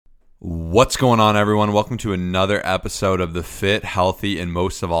What's going on, everyone? Welcome to another episode of the Fit, Healthy, and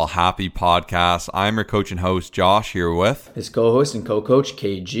most of all, Happy podcast. I'm your coach and host, Josh, here with his co-host and co-coach,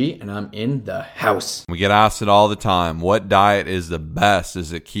 KG, and I'm in the house. We get asked it all the time. What diet is the best?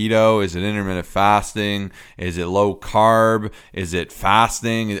 Is it keto? Is it intermittent fasting? Is it low carb? Is it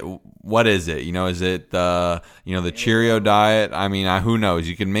fasting? What is it? Is it the Cheerio diet? I mean, who knows?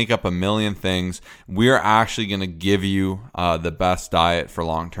 You can make up a million things. We're actually going to give you the best diet for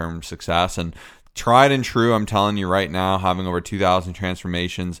long-term success. And tried and true, I'm telling you right now, having over 2,000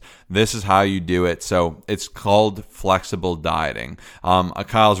 transformations, this is how you do it. So it's called flexible dieting.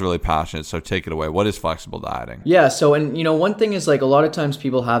 Kyle's really passionate, so take it away. What is flexible dieting? Yeah, so, one thing is, a lot of times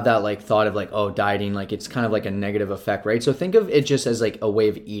people have that, thought of, dieting, it's kind of like a negative effect, right? So think of it just as, a way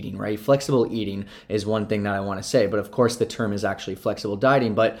of eating, right? Flexible eating is one thing that I want to say, but of course the term is actually flexible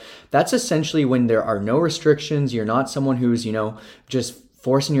dieting, but that's essentially when there are no restrictions. You're not someone who's, just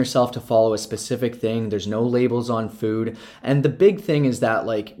forcing yourself to follow a specific thing. There's no labels on food. And the big thing is that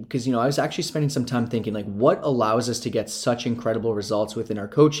because, I was actually spending some time thinking what allows us to get such incredible results within our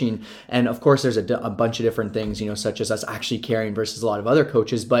coaching. And of course, there's a bunch of different things, such as us actually caring versus a lot of other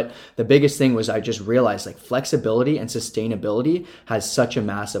coaches. But the biggest thing was I just realized flexibility and sustainability has such a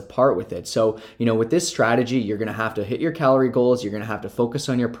massive part with it. So, with this strategy, you're going to have to hit your calorie goals. You're going to have to focus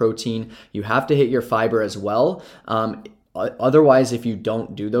on your protein. You have to hit your fiber as well. Otherwise, if you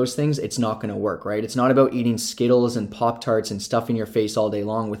don't do those things, it's not going to work, right? It's not about eating Skittles and Pop-Tarts and stuffing your face all day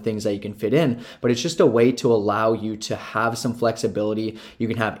long with things that you can fit in, but it's just a way to allow you to have some flexibility. You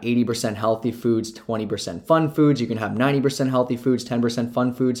can have 80% healthy foods, 20% fun foods. You can have 90% healthy foods, 10%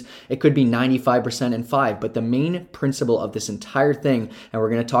 fun foods. It could be 95% and 5%, but the main principle of this entire thing, and we're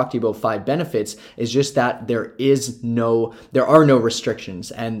going to talk to you about 5 benefits, is just that there are no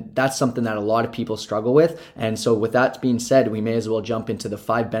restrictions, and that's something that a lot of people struggle with. And so with that being said, we may as well jump into the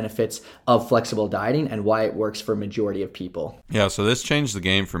 5 benefits of flexible dieting and why it works for a majority of people. Yeah, so this changed the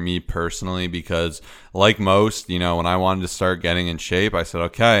game for me personally because like most, when I wanted to start getting in shape, I said,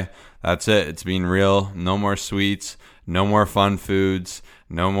 okay, that's it. It's being real. No more sweets, no more fun foods,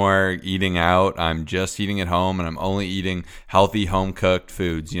 no more eating out. I'm just eating at home and I'm only eating healthy home cooked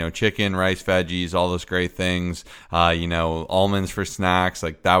foods, chicken, rice, veggies, all those great things, almonds for snacks.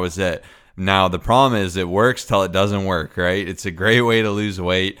 That was it. Now, the problem is it works till it doesn't work, right? It's a great way to lose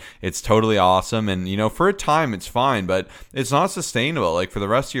weight. It's totally awesome. And, for a time, it's fine, but it's not sustainable. For the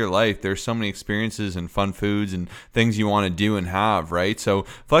rest of your life, there's so many experiences and fun foods and things you want to do and have, right? So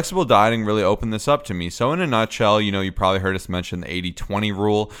flexible dieting really opened this up to me. So in a nutshell, you probably heard us mention the 80-20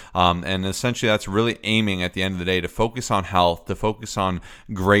 rule. And essentially, that's really aiming at the end of the day to focus on health, to focus on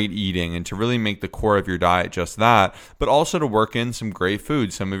great eating, and to really make the core of your diet just that, but also to work in some great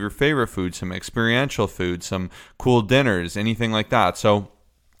foods, some of your favorite foods, some experiential food, some cool dinners, anything like that. So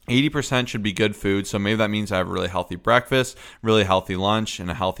 80% should be good food. So maybe that means I have a really healthy breakfast, really healthy lunch, and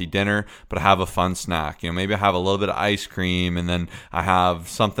a healthy dinner, but I have a fun snack. Maybe I have a little bit of ice cream and then I have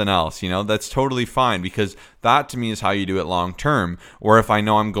something else. That's totally fine because that to me is how you do it long term. Or if I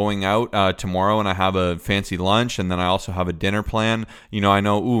know I'm going out tomorrow and I have a fancy lunch and then I also have a dinner plan, I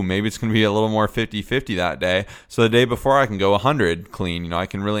know, maybe it's going to be a little more 50-50 that day. So the day before I can go 100 clean. I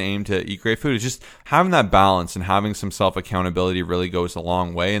can really aim to eat great food. It's just having that balance and having some self-accountability really goes a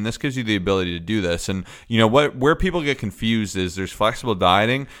long way. And this gives you the ability to do this. And where people get confused is there's flexible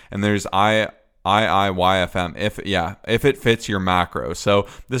dieting and there's IIYFM, if it fits your macros. So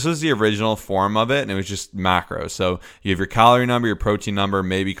this was the original form of it, and it was just macros. So you have your calorie number, your protein number,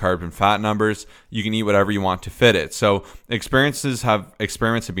 maybe carb and fat numbers. You can eat whatever you want to fit it. So experiments have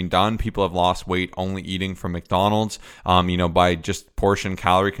been done. People have lost weight only eating from McDonald's, by just portion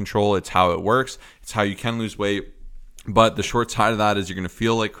calorie control. It's how it works. It's how you can lose weight. But the short side of that is you're going to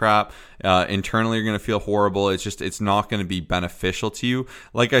feel like crap. Internally, you're going to feel horrible. It's not going to be beneficial to you.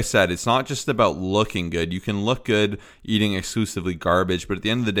 Like I said, it's not just about looking good. You can look good eating exclusively garbage, but at the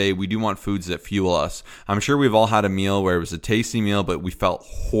end of the day, we do want foods that fuel us. I'm sure we've all had a meal where it was a tasty meal, but we felt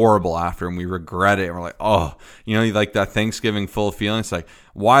horrible after and we regret it. And we're like, like that Thanksgiving full feeling. It's like,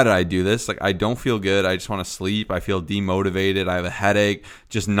 why did I do this? I don't feel good. I just want to sleep. I feel demotivated. I have a headache.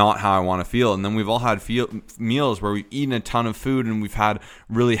 Just not how I want to feel. And then we've all had meals where we've eaten a ton of food and we've had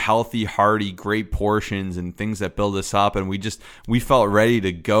really healthy, hearty, great portions and things that build us up. And we felt ready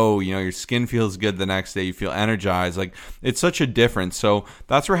to go. Your skin feels good the next day. You feel energized. It's such a difference. So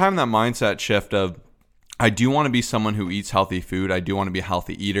that's where having that mindset shift of, I do want to be someone who eats healthy food. I do want to be a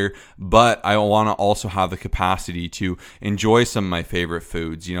healthy eater, but I want to also have the capacity to enjoy some of my favorite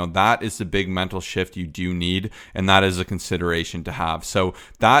foods. That is the big mental shift you do need, and that is a consideration to have. So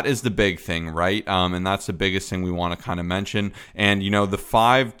that is the big thing, right? And that's the biggest thing we want to kind of mention. And, the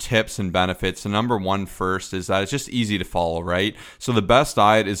 5 tips and benefits, the number one first is that it's just easy to follow, right? So the best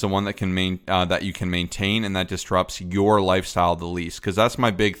diet is the one that that you can maintain and that disrupts your lifestyle the least, because that's my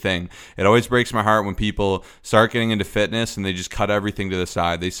big thing. It always breaks my heart when people start getting into fitness and they just cut everything to the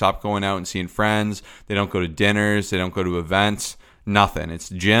side. They stop going out and seeing friends. They don't go to dinners. They don't go to events. Nothing. It's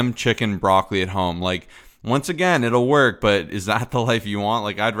gym, chicken, broccoli at home. Once again, it'll work, but is that the life you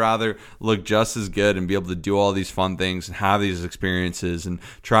want? I'd rather look just as good and be able to do all these fun things and have these experiences and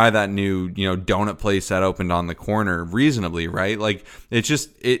try that new, donut place that opened on the corner reasonably, right?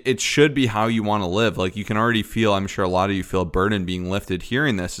 It should be how you want to live. You can already feel, I'm sure a lot of you feel a burden being lifted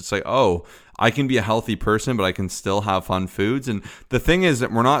hearing this. It's oh, I can be a healthy person, but I can still have fun foods. And the thing is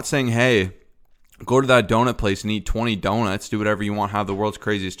that we're not saying, hey, go to that donut place and eat 20 donuts, do whatever you want, have the world's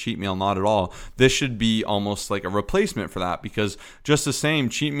craziest cheat meal. Not at all. This should be almost like a replacement for that, because just the same,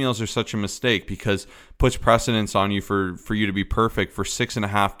 cheat meals are such a mistake because puts precedence on you for you to be perfect for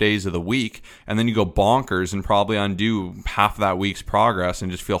 6.5 days of the week, and then you go bonkers and probably undo half of that week's progress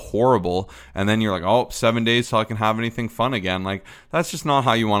and just feel horrible, and then you're 7 days till I can have anything fun again. That's just not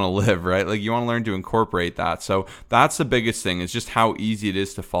how you want to live, right? You want to learn to incorporate that. So that's the biggest thing, is just how easy it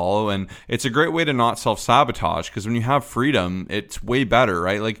is to follow, and it's a great way to not self-sabotage, because when you have freedom, it's way better,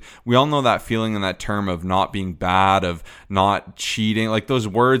 right? We all know that feeling and that term of not being bad, of not cheating. Those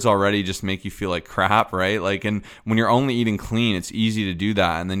words already just make you feel like crap, right? And when you're only eating clean, it's easy to do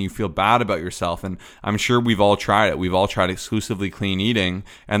that, and then you feel bad about yourself. And I'm sure we've all tried it. We've all tried exclusively clean eating,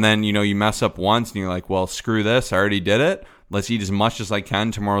 and then you mess up once and you're well, screw this, I already did it. Let's eat as much as I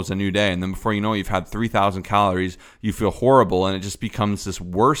can. Tomorrow's a new day. And then before you know it, you've had 3,000 calories. You feel horrible, and it just becomes this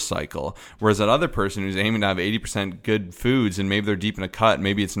worse cycle. Whereas that other person who's aiming to have 80% good foods, and maybe they're deep in a cut,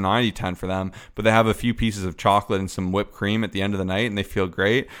 maybe it's 90-10 for them, but they have a few pieces of chocolate and some whipped cream at the end of the night, and they feel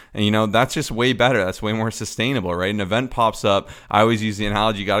great. And that's just way better. That's way more sustainable, right? An event pops up. I always use the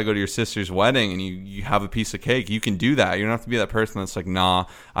analogy, you got to go to your sister's wedding and you have a piece of cake. You can do that. You don't have to be that person that's nah,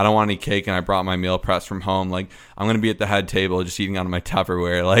 I don't want any cake and I brought my meal press from home. I'm going to be at the head table just eating out of my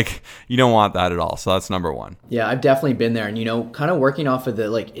Tupperware. You don't want that at all. So that's number one. Yeah, I've definitely been there. And, kind of working off of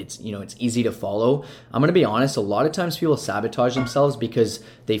the, it's easy to follow. I'm going to be honest, a lot of times people sabotage themselves because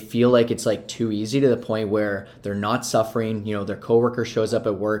they feel like it's too easy, to the point where they're not suffering. Their coworker shows up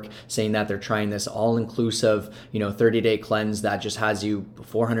at work saying that they're trying this all-inclusive, 30-day cleanse that just has you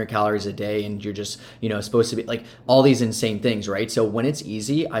 400 calories a day, and you're just, supposed to be all these insane things, right? So when it's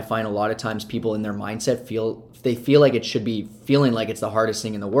easy, I find a lot of times people in their mindset feel like it should be feeling like it's the hardest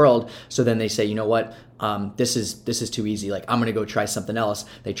thing in the world. So then they say, you know what? This is too easy. I'm going to go try something else.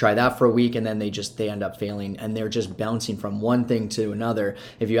 They try that for a week, and then they end up failing, and they're just bouncing from one thing to another.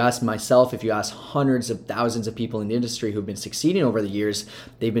 If you ask myself, if you ask hundreds of thousands of people in the industry who've been succeeding over the years,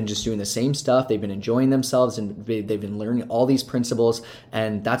 they've been just doing the same stuff. They've been enjoying themselves, and they've been learning all these principles.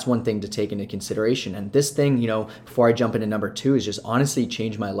 And that's one thing to take into consideration. And this thing, before I jump into number 2, is just honestly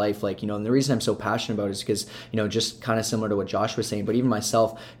changed my life. And the reason I'm so passionate about it is because, just kind of similar to what Josh was saying, but even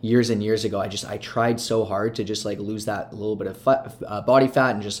myself years and years ago, I tried so hard to just lose that little bit of body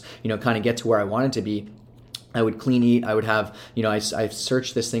fat and just kind of get to where I wanted to be. I would clean eat. I would have, I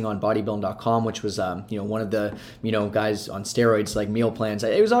searched this thing on bodybuilding.com, which was, one of the, guys on steroids, meal plans.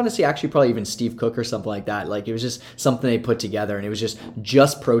 It was honestly actually probably even Steve Cook or something like that. It was just something they put together, and it was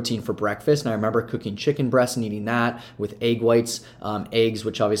just protein for breakfast. And I remember cooking chicken breasts and eating that with egg whites, eggs,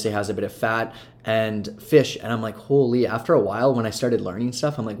 which obviously has a bit of fat, and fish. And I'm holy, after a while when I started learning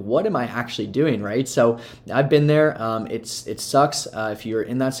stuff, I'm what am I actually doing, right? So I've been there. It sucks. If you're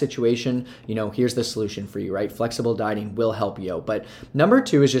in that situation, here's the solution for you, right? Flexible dieting will help you out. But number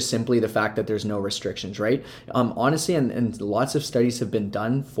 2 is just simply the fact that there's no restrictions, right? Honestly, and lots of studies have been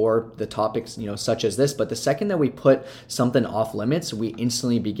done for the topics, such as this, but the second that we put something off limits, we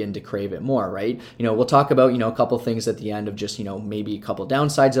instantly begin to crave it more, right? We'll talk about, a couple things at the end of just, maybe a couple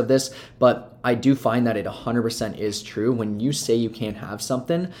downsides of this, but I do find that it 100% is true. When you say you can't have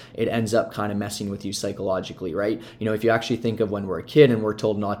something, it ends up kind of messing with you psychologically, right? If you actually think of when we're a kid and we're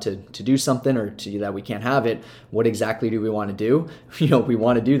told not to do something, or that we can't have it, what exactly do we want to do? We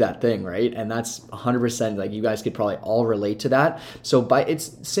want to do that thing, right? And that's 100%, you guys could probably all relate to that. So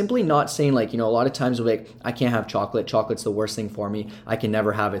it's simply not saying a lot of times we're I can't have chocolate. Chocolate's the worst thing for me. I can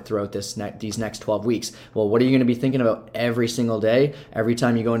never have it throughout these next 12 weeks. Well, what are you going to be thinking about every single day? Every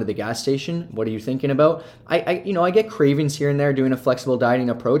time you go into the gas station, what are you thinking about? I get cravings here and there doing a flexible dieting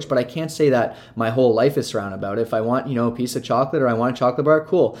approach, but I can't say that my whole life is surrounded about it. If I want, a piece of chocolate or I want a chocolate bar,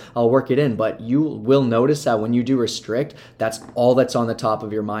 cool, I'll work it in. But you will notice that when you do restrict, that's all that's on the top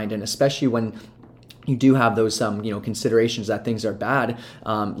of your mind. And especially when you do have those considerations that things are bad,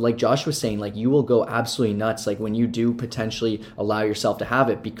 like Josh was saying, like you will go absolutely nuts like when you do potentially allow yourself to have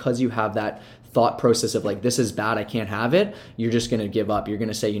it, because you have that thought process of like, this is bad, I can't have it. You're just going to give up. You're going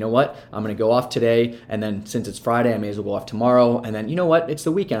to say, you know what, I'm going to go off today, and then since it's Friday, I may as well go off tomorrow, and then you know what, it's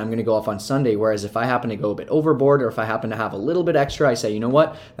the weekend, I'm going to go off on Sunday. Whereas if I happen to go a bit overboard, or if I happen to have a little bit extra, I say, you know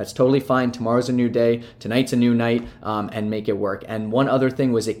what, that's totally fine. Tomorrow's a new day, tonight's a new night, and make it work. And one other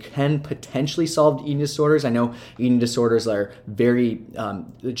thing was, it can potentially solve eating disorders. I know eating disorders are very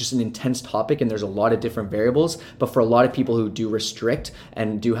just an intense topic, and there's a lot of different variables, but for a lot of people who do restrict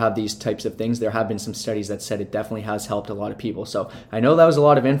and do have these types of things, there have been some studies that said it definitely has helped a lot of people. So I know that was a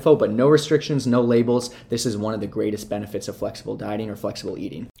lot of info, but no restrictions, no labels. This is one of the greatest benefits of flexible dieting or flexible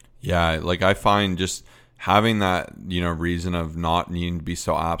eating. Yeah, like I find just having that, reason of not needing to be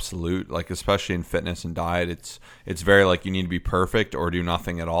so absolute, like especially in fitness and diet, it's very like you need to be perfect or do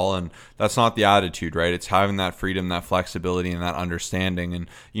nothing at all. And that's not the attitude, right? It's having that freedom, that flexibility, and that understanding. And,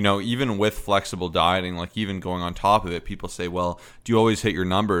 even with flexible dieting, like even going on top of it, people say, well, do you always hit your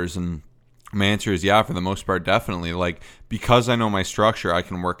numbers? And my answer is yeah, for the most part, definitely. Like, because I know my structure, I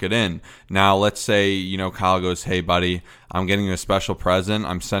can work it in. Now, let's say, Kyle goes, hey, buddy, I'm getting you a special present.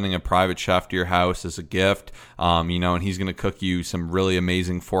 I'm sending a private chef to your house as a gift, and he's going to cook you some really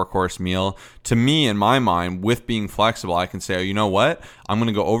amazing 4-course meal. To me, in my mind, with being flexible, I can say, oh, you know what? I'm going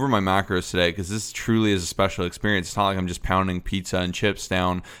to go over my macros today because this truly is a special experience. It's not like I'm just pounding pizza and chips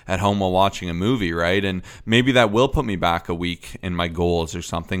down at home while watching a movie, right? And maybe that will put me back a week in my goals or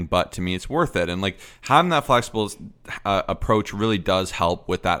something, but to me, it's worth it. And like having that flexible approach really does help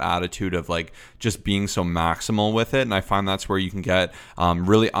with that attitude of like just being so maximal with it. And I find that's where you can get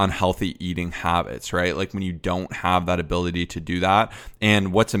really unhealthy eating habits, right? Like when you don't have that ability to do that.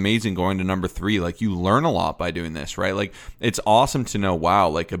 And what's amazing, going to number 3, like you learn a lot by doing this, right? Like it's awesome to know, wow,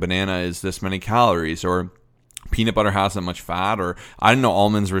 like a banana is this many calories, or peanut butter has that much fat, or I didn't know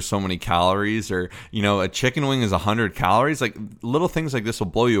almonds were so many calories, or a chicken wing is 100 calories. Like little things like this will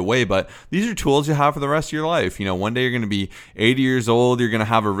blow you away, but these are tools you have for the rest of your life. One day you're going to be 80 years old, you're going to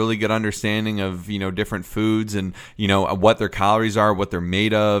have a really good understanding of different foods and what their calories are, what they're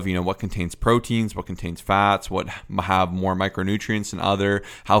made of, what contains proteins, what contains fats, what have more micronutrients than other,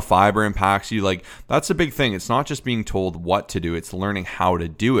 how fiber impacts you. Like that's a big thing. It's not just being told what to do, it's learning how to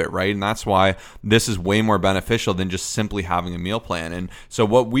do it, right? And that's why this is way more beneficial than just simply having a meal plan. And so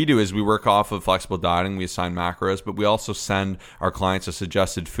what we do is we work off of flexible dieting, we assign macros, but we also send our clients a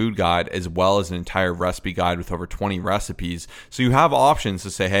suggested food guide as well as an entire recipe guide with over 20 recipes. So you have options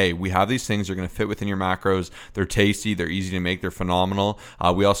to say, hey, we have these things, they're going to fit within your macros, they're tasty, they're easy to make, they're phenomenal.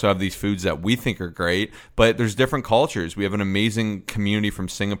 We also have these foods that we think are great, but there's different cultures. We have an amazing community from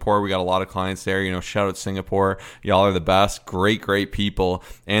Singapore. We got a lot of clients there, shout out Singapore. Y'all are the best, great people.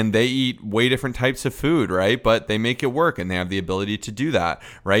 And they eat way different types of food, right? But they make it work and they have the ability to do that,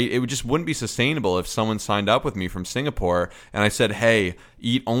 right? It just wouldn't be sustainable if someone signed up with me from Singapore and I said, hey,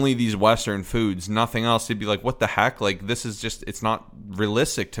 eat only these Western foods, nothing else. They'd be like, what the heck? Like, this is just, it's not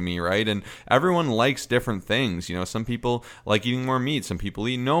realistic to me, right? And everyone likes different things. Some people like eating more meat. Some people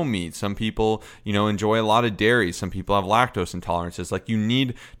eat no meat. Some people, enjoy a lot of dairy. Some people have lactose intolerances. Like, you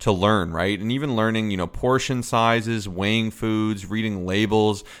need to learn, right? And even learning, portion sizes, weighing foods, reading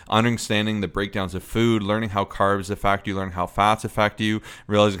labels, understanding the breakdowns of food, learning how carbs affect you, learning how fats affect you,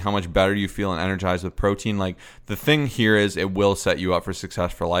 realizing how much better you feel and energized with protein. Like, the thing here is it will set you up for success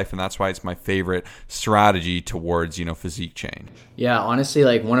for life, and that's why it's my favorite strategy towards physique change. Yeah, honestly,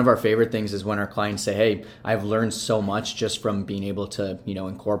 like one of our favorite things is when our clients say, hey, I've learned so much just from being able to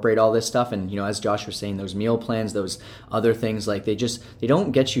incorporate all this stuff. And as Josh was saying, those meal plans, those other things, like they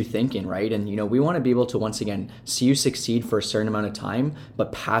don't get you thinking, right? And we want to be able to once again see you succeed for a certain amount of time,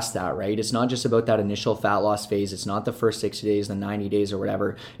 but past that, right? It's not just about that initial fat loss phase. It's not the first 60 days, the 90 days or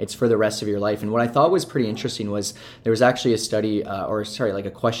whatever. It's for the rest of your life. And what I thought was pretty interesting was there was actually a study like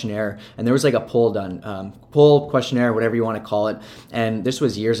a questionnaire, and there was like a poll done, poll, questionnaire, whatever you want to call it. And this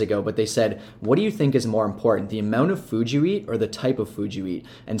was years ago, but they said, what do you think is more important, the amount of food you eat or the type of food you eat?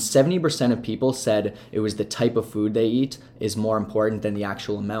 And 70% of people said it was the type of food they eat is more important than the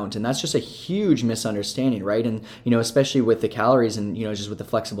actual amount. And that's just a huge misunderstanding, right? And, especially with the calories and, just with the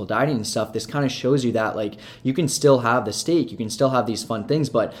flexible dieting and stuff, this kind of shows you that like you can still have the steak, you can still have these fun things,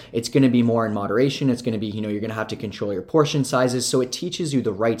 but it's going to be more in moderation. It's going to be, you're going to have to control your portion sizes. So it teaches you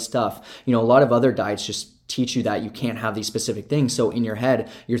the right stuff. A lot of other diets just teach you that you can't have these specific things. So in your head,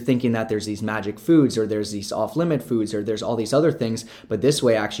 you're thinking that there's these magic foods or there's these off-limit foods or there's all these other things. But this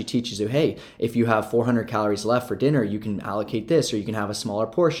way actually teaches you, hey, if you have 400 calories left for dinner, you can allocate this, or you can have a smaller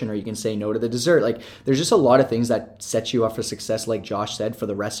portion, or you can say no to the dessert. Like, there's just a lot of things that set you up for success, like Josh said, for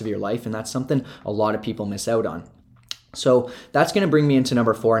the rest of your life. And that's something a lot of people miss out on. So that's going to bring me into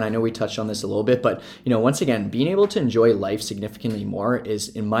number 4. And I know we touched on this a little bit, but once again, being able to enjoy life significantly more is,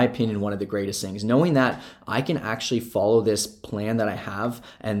 in my opinion, one of the greatest things. Knowing that I can actually follow this plan that I have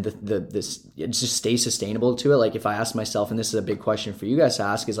and this it just stay sustainable to it. Like, if I ask myself, and this is a big question for you guys to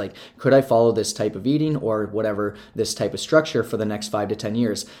ask, is like, could I follow this type of eating or whatever, this type of structure for the next 5 to 10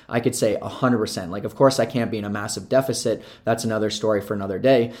 years? I could say 100%. Like, of course I can't be in a massive deficit. That's another story for another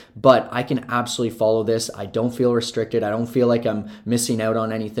day, but I can absolutely follow this. I don't feel restricted. I don't feel like I'm missing out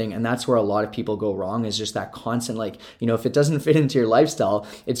on anything. And that's where a lot of people go wrong, is just that constant, like, if it doesn't fit into your lifestyle,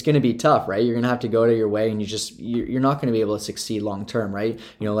 it's going to be tough, right? You're going to have to go to your way, and you're not going to be able to succeed long term, right?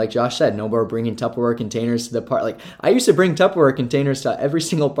 Like Josh said, no more bringing Tupperware containers to the party. Like, I used to bring Tupperware containers to every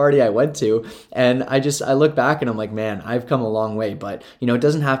single party I went to. And I look back and I'm like, man, I've come a long way. But, it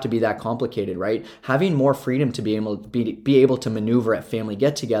doesn't have to be that complicated, right? Having more freedom to be able to maneuver at family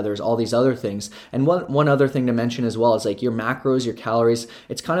get-togethers, all these other things. And one other thing to mention as well is, like, your macros, your calories,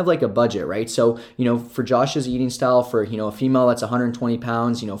 it's kind of like a budget, right? So, for Josh's eating style, for, a female that's 120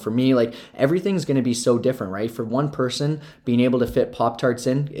 pounds, for me, like, everything's going to be so different, right? For one person, being able to fit Pop-Tarts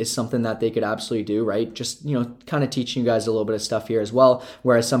in is something that they could absolutely do, right? Just, kind of teaching you guys a little bit of stuff here as well.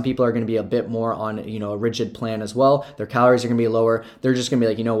 Whereas some people are going to be a bit more on, a rigid plan as well. Their calories are going to be lower. They're just going to be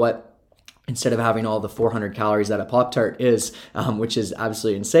like, you know what? Instead of having all the 400 calories that a Pop-Tart is, which is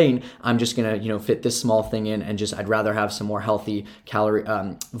absolutely insane, I'm just going to, fit this small thing in, and I'd rather have some more healthy calorie,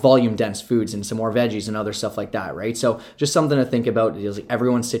 volume dense foods and some more veggies and other stuff like that, right? So just something to think about. Is, like,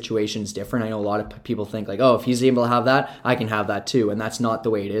 everyone's situation is different. I know a lot of people think like, oh, if he's able to have that, I can have that too. And that's not the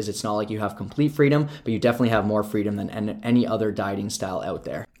way it is. It's not like you have complete freedom, but you definitely have more freedom than any other dieting style out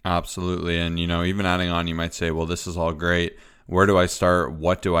there. Absolutely. And, even adding on, you might say, well, this is all great. Where do I start?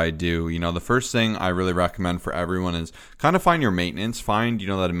 What do I do? The first thing I really recommend for everyone is kind of find your maintenance. Find,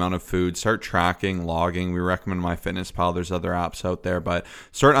 that amount of food. Start tracking, logging. We recommend MyFitnessPal. There's other apps out there. But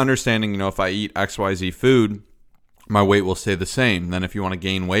start understanding, if I eat XYZ food, my weight will stay the same. Then if you want to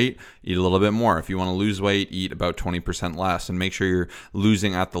gain weight, eat a little bit more. If you want to lose weight, eat about 20% less, and make sure you're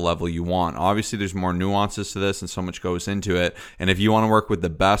losing at the level you want. Obviously, there's more nuances to this and so much goes into it. And if you want to work with the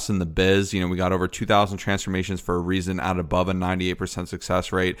best in the biz, we got over 2,000 transformations for a reason at above a 98%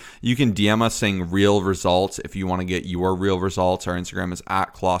 success rate. You can DM us saying real results if you want to get your real results. Our Instagram is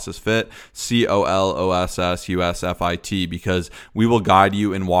at ColossusFit, COLOSSUSFIT, because we will guide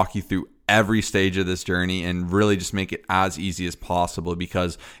you and walk you through every stage of this journey and really just make it as easy as possible,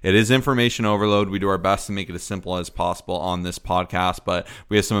 because it is information overload. We do our best to make it as simple as possible on this podcast, but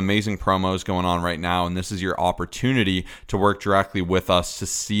we have some amazing promos going on right now, and this is your opportunity to work directly with us to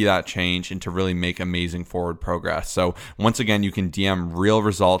see that change and to really make amazing forward progress. So once again, you can DM real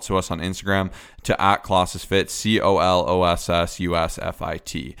results to us on Instagram to at ColossusFit,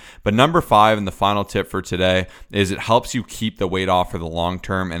 COLOSSUSFIT. But number 5, and the final tip for today, is it helps you keep the weight off for the long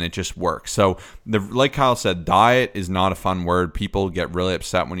term, and it just works. So like Kyle said, diet is not a fun word. People get really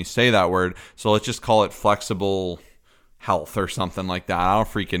upset when you say that word. So let's just call it flexible health or something like that. I don't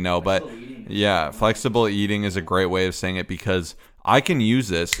freaking know. But yeah, flexible eating is a great way of saying it, because I can use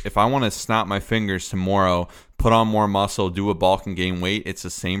this if I want to snap my fingers tomorrow, put on more muscle, do a bulk and gain weight. It's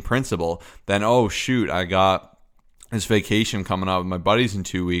the same principle. Then, oh shoot, I got this vacation coming up with my buddies in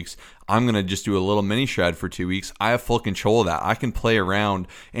 2 weeks. I'm going to just do a little mini shred for 2 weeks. I have full control of that. I can play around.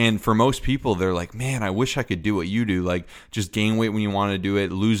 And for most people, they're like, man, I wish I could do what you do. Like, just gain weight when you want to do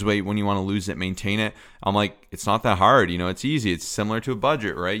it, lose weight when you want to lose it, maintain it. I'm like, it's not that hard. It's easy. It's similar to a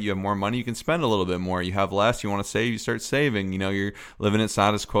budget, right? You have more money, you can spend a little bit more. You have less, you want to save, you start saving. You're living at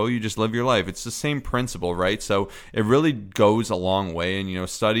status quo, you just live your life. It's the same principle, right? So it really goes a long way. And,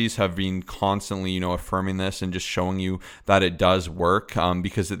 studies have been constantly, affirming this and just showing you that it does work.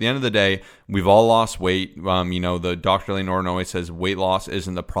 Because at the end of the day, we've all lost weight. The Dr. Layne Norton always says weight loss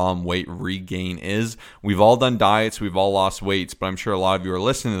isn't the problem, weight regain is. We've all done diets, we've all lost weights, but I'm sure a lot of you are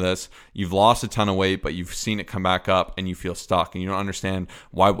listening to this, you've lost a ton of weight, but you've seen it come back up and you feel stuck and you don't understand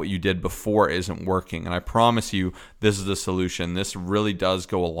why what you did before isn't working. And I promise you, this is the solution. This really does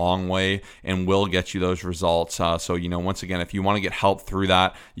go a long way and will get you those results. So, once again, if you want to get help through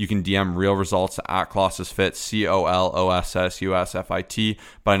that, you can DM real results at ColossusFit, COLOSSUSFIT.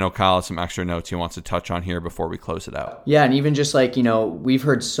 But I know Kyle has some extra notes he wants to touch on here before we close it out. Yeah, and even just like, we've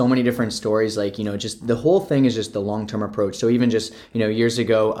heard so many different stories, like, just the whole thing is just the long-term approach. So even just, years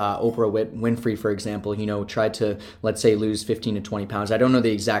ago, Oprah Winfrey, for example, tried to, let's say, lose 15 to 20 pounds. I don't know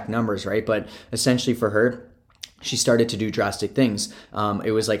the exact numbers, right? But essentially for her, she started to do drastic things.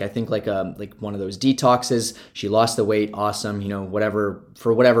 It was like, I think like one of those detoxes. She lost the weight, awesome,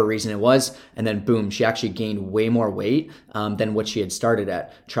 for whatever reason it was. And then boom, she actually gained way more weight than what she had started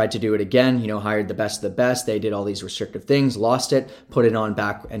at. Tried to do it again, hired the best of the best. They did all these restrictive things, lost it, put it on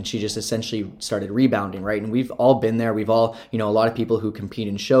back, and she just essentially started rebounding, right? And we've all been there. We've all, a lot of people who compete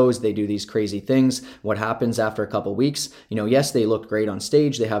in shows, they do these crazy things. What happens after a couple weeks? Yes, they look great on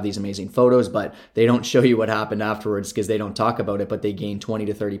stage. They have these amazing photos, but they don't show you what happened afterwards because they don't talk about it, but they gain 20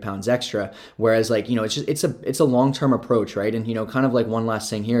 to 30 pounds extra. Whereas it's a long-term approach, right? And, kind of like one last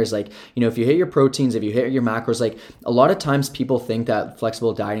thing here is like, if you hit your proteins, if you hit your macros, like a lot of times people think that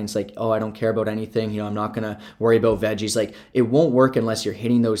flexible dieting is like, oh, I don't care about anything. I'm not going to worry about veggies. Like it won't work unless you're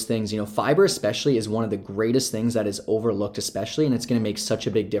hitting those things. Fiber especially is one of the greatest things that is overlooked, especially, and it's going to make such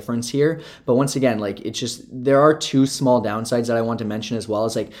a big difference here. But once again, like it's just, there are two small downsides that I want to mention as well.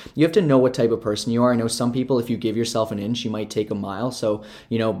 Is like, you have to know what type of person you are. I know some people, if you give yourself an inch, you might take a mile. So,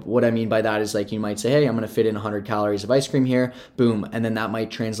 what I mean by that is like, you might say, hey, I'm going to fit in 100 calories of ice cream here, boom. And then that might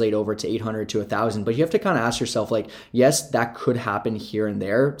translate over to 800 to 1,000. But you have to kind of ask yourself, like, yes, that could happen here and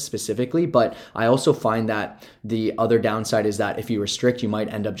there specifically. But I also find that the other downside is that if you restrict, you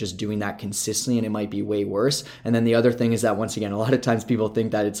might end up just doing that consistently and it might be way worse. And then the other thing is that, once again, a lot of times people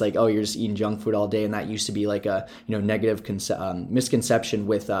think that it's like, oh, you're just eating junk food all day. And that used to be like a, negative misconception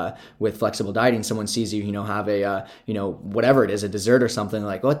with flexible dieting. Someone sees you, have a, whatever it is, a dessert or something,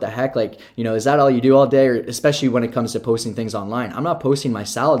 like, what the heck? Like, is that all you do all day? Or especially when it comes to posting things online. I'm not posting my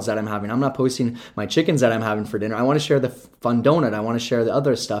salads that I'm having. I'm not posting my chickens that I'm having for dinner. I want to share the fun donut. I want to share the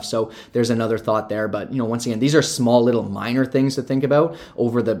other stuff. So there's another thought there. But, once again, these are small little minor things to think about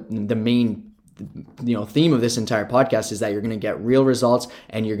over the main theme of this entire podcast is that you're going to get real results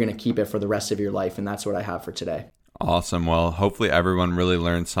and you're going to keep it for the rest of your life. And that's what I have for today. Awesome. Well, hopefully everyone really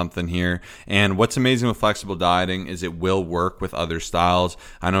learned something here. And what's amazing with flexible dieting is it will work with other styles.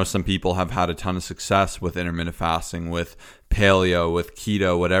 I know some people have had a ton of success with intermittent fasting, with paleo, with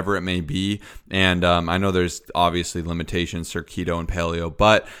keto, whatever it may be. And I know there's obviously limitations for keto and paleo,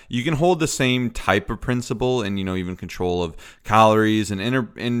 but you can hold the same type of principle and, even control of calories. And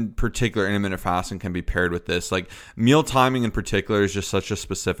in particular, intermittent fasting can be paired with this. Like meal timing in particular is just such a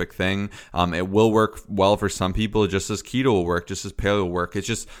specific thing. It will work well for some people, just as keto will work, just as paleo will work.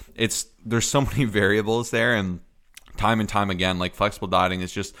 There's so many variables there, and time and time again, like flexible dieting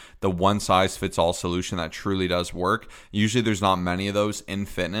is just the one size fits all solution that truly does work. Usually there's not many of those in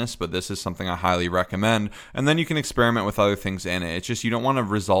fitness, but this is something I highly recommend. And then you can experiment with other things in it. It's just, you don't want to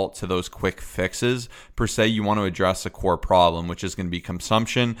resort to those quick fixes per se. You want to address a core problem, which is going to be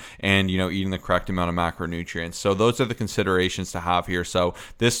consumption and, eating the correct amount of macronutrients. So those are the considerations to have here. So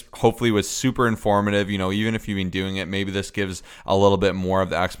this hopefully was super informative. Even if you've been doing it, maybe this gives a little bit more of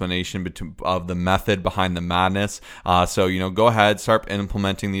the explanation of the method behind the madness. So, go ahead, start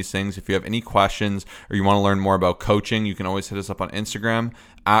implementing these things. If you have any questions or you want to learn more about coaching, you can always hit us up on Instagram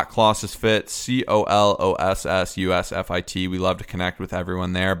at ColossusFit, ColossusFit. We love to connect with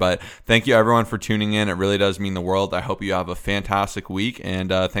everyone there. But thank you everyone for tuning in. It really does mean the world. I hope you have a fantastic week, and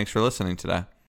thanks for listening today.